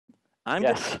I'm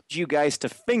going to need you guys to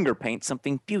finger paint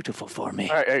something beautiful for me.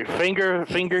 All right, finger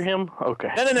him. Okay.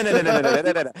 No.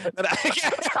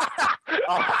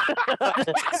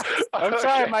 I'm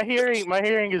sorry, my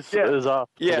hearing is off.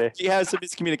 Yeah, today. you have some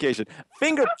miscommunication.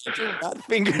 Finger painting, not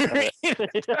finger.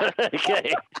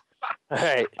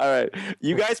 Okay. All right.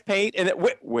 You guys paint, and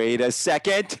wait a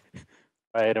second.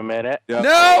 Wait a minute. Yep.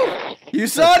 No! You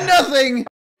saw nothing!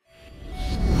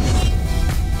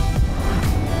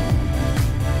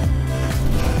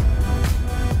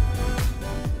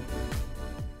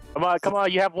 Come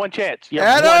on, you have one chance.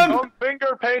 Adam! I'm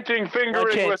finger painting, One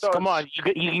fingering chance. with us. Come on, you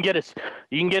can get us.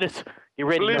 You can get us. You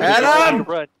ready? Believe Adam! Ready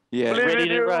to run. Yeah. Believe Ready in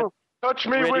to you. run. Touch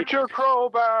me Ready. with your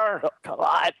crowbar. Oh, come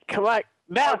on.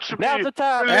 Now's Touch me. the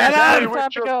time. Believe Adam! Now's me the time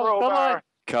with to your go. Come on. crowbar.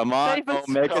 Come on. Save us. Don't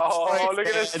make it. Oh, look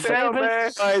at this Save tail, man.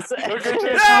 us. Look at this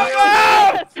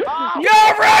No! Go!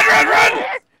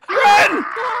 Run!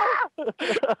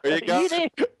 Where you going?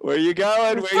 Where you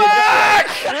going? Fuck!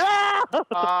 Did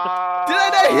I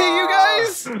not hit you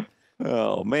guys?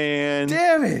 Oh, man.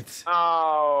 Damn it!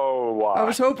 Oh, wow. I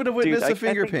was hoping to witness Dude, a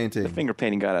finger think painting. The finger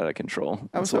painting got out of control.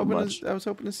 I was so hoping much.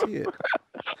 to see it.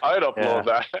 I'd upload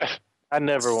that. I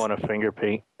never want to finger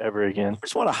paint ever again. I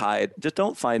just want to hide. Just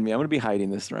don't find me. I'm going to be hiding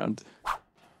this round.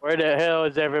 Where the hell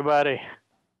is everybody?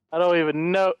 I don't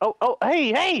even know. Oh,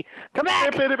 hey, come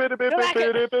back! I'm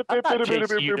not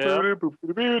chasing you down.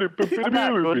 I'm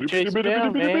not going to chase you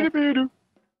down, man.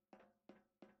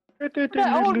 Where'd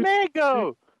that old man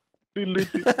go? No.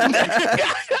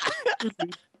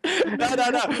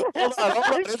 Hold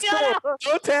on. It's cool.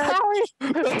 Don't tap.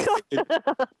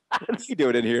 What are you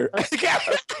doing in here?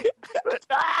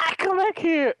 Come back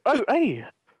here. Oh, hey.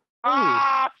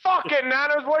 Fucking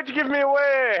Nanners, why'd you give me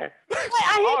away?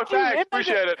 I hit you. Thanks,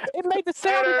 appreciate it. It made the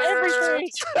sound of everything.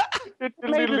 It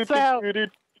made the sound.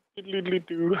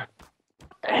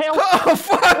 Hell, Oh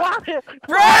fuck!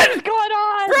 What is going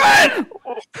on? Run!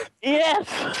 Yes.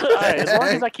 All right, as long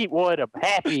as I keep one, I'm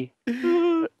happy.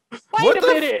 Wait What a the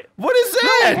minute. What is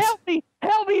Louis, that?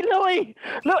 help me, Louis.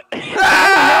 Look.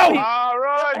 Ow! All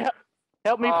right.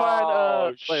 Help me find.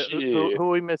 Oh, Wait, shit. who are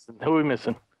we missing?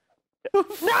 No,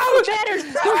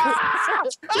 Nanners!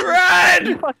 Run!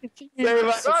 You fucking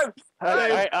serious? Run. All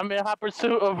right, I'm in hot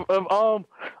pursuit of No,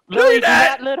 Louis, you're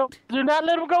not. do not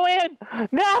let him go in.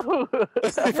 No.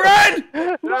 Run!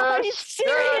 No, are you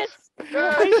serious?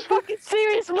 Yes. Are you fucking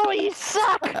serious, Louis? You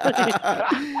suck.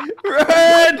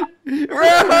 Run!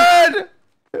 Run!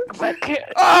 I can't.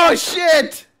 Oh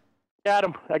shit! I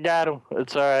got him.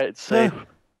 It's all right. It's safe.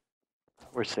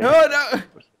 We're safe. No!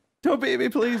 Don't beat me,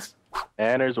 please.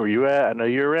 Nanners, where you at? I know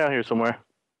you're around here somewhere.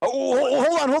 Oh,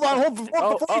 hold on.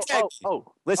 Before you tag me.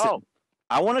 Listen, Oh.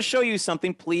 I want to show you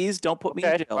something. Please don't put me in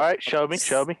Okay. jail. All right, show me.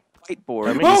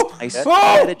 Whiteboard. Oh! I Oh!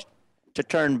 said to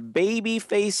turn baby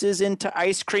faces into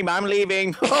ice cream. I'm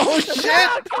leaving. Oh shit!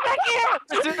 Come back here!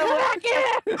 Come back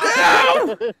here!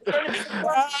 No!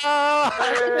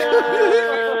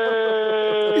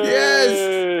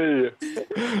 Yes!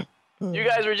 You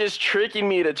guys were just tricking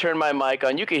me to turn my mic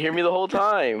on. You could hear me the whole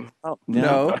time. Oh,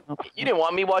 No. You didn't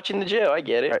want me watching the jail. I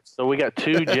get it. All right, so we got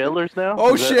 2 jailers now.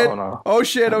 Oh Is that- shit! Oh, no. Oh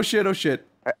shit! Oh shit! Oh shit!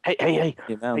 All right, Hey!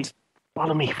 You know,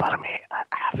 Follow me. I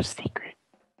have a secret.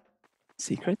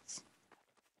 secrets?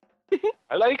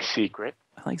 I like secret.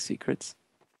 I like secrets.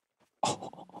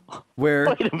 Where?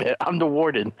 Wait a minute, I'm the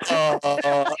warden. Is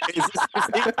this your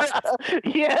secret?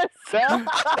 Yes,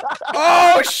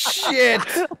 Oh shit!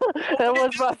 that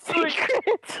was my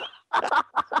secret.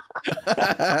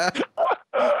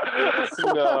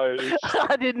 Nice.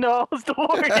 I didn't know I was the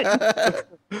warden.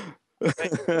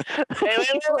 Hey,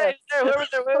 wait, sir, whoever's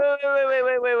there,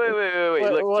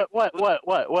 wait. Look,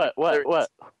 What?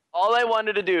 all I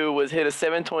wanted to do was hit a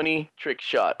 720 trick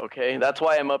shot, okay? That's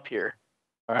why I'm up here.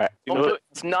 All right, you know what?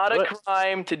 It's not a What?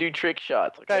 crime to do trick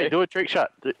shots, okay? Okay, do a trick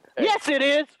shot. Yes, it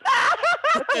is.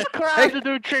 It's a crime Hey. to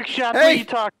do trick shots. Hey. What are you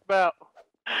talking about?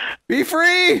 Be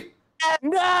free!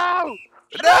 No.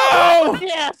 No!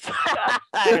 Yes.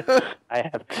 I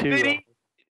have 2. Diddy,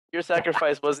 your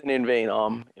sacrifice wasn't in vain,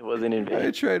 It wasn't in I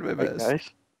vain. tried my Hey, best. guys,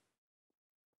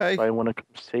 Hey, I want to come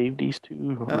save these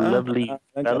 2 Uh-huh. lovely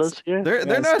fellas here. they're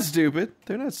not stupid.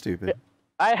 They're not stupid.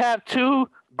 I have 2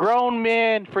 grown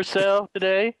men for sale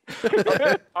today.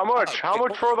 How much? How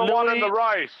much for the one on the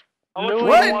right? How much Louis. for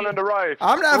What? the one on the right?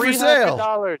 I'm not for sale.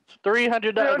 $300.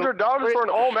 $300. $300 for an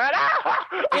old man?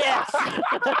 Yes.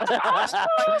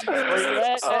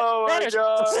 Oh my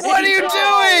god. What are you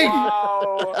doing?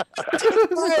 Wow.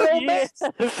 Yes.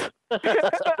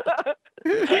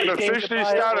 And officially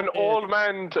start an old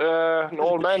man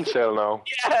sale now.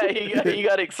 Yeah, you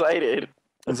got excited.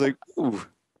 I was like, ooh,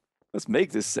 let's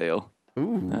make this sale.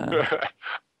 Ooh.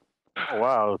 Oh,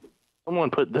 wow. Someone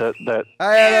put that.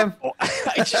 Hi, Adam.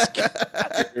 I just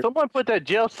Someone put that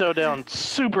jail cell down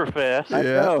super fast.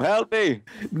 Yeah. help me.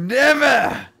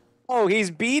 Never. Oh, he's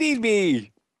beating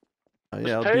me. Oh,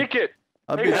 yeah, Take it.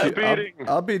 I'll Take beat the you. beating.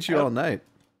 I'll beat you all night.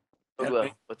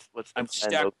 Ogla, what's the I'm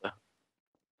plan, stuck. Ogla?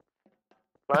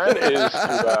 Plan is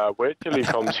to wait till he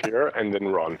comes here and then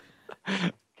run.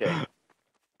 Okay.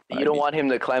 You don't want him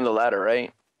to climb the ladder,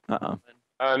 right? No,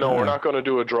 we're not going to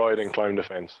do a droid and climb the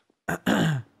fence.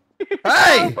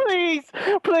 Hey!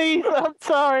 Please, I'm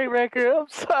sorry, Wrecker. I'm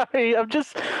sorry.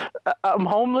 I'm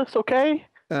homeless, okay?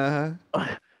 Uh-huh.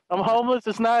 I'm homeless.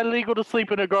 It's not illegal to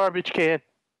sleep in a garbage can.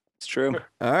 It's true.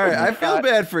 All right, I feel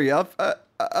bad for you.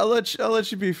 I'll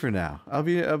let you be for now. I'll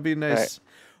be nice. Right.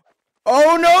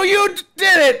 Oh no, you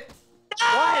did it!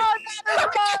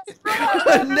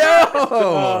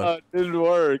 No! Didn't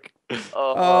work.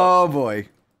 Oh boy.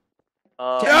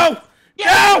 Uh, No!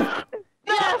 No!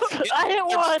 Yes, I hit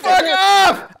one. Fuck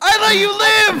off! I let you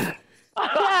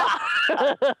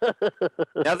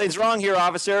live! Nothing's wrong here,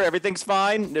 officer. Everything's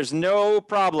fine. There's no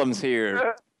problems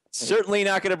here. Certainly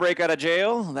not going to break out of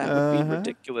jail. That would be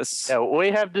ridiculous. Yeah, we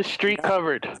have the street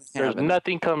covered. There's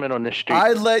nothing coming on the street.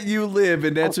 I let you live,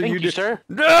 and that's what thank you you, did. sir.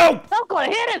 No! I'm gonna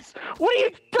hit us. What are you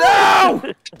doing?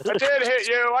 No! I did hit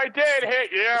you. I did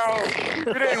hit you.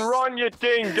 You didn't run, you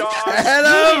ding dong.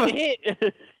 Adam!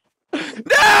 Hit.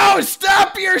 No!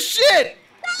 Stop your shit!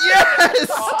 Yes!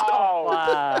 Oh,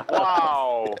 Wow.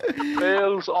 wow.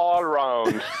 Fails all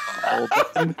round.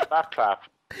 Back clap.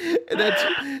 That's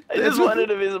I just wanted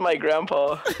to visit my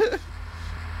grandpa.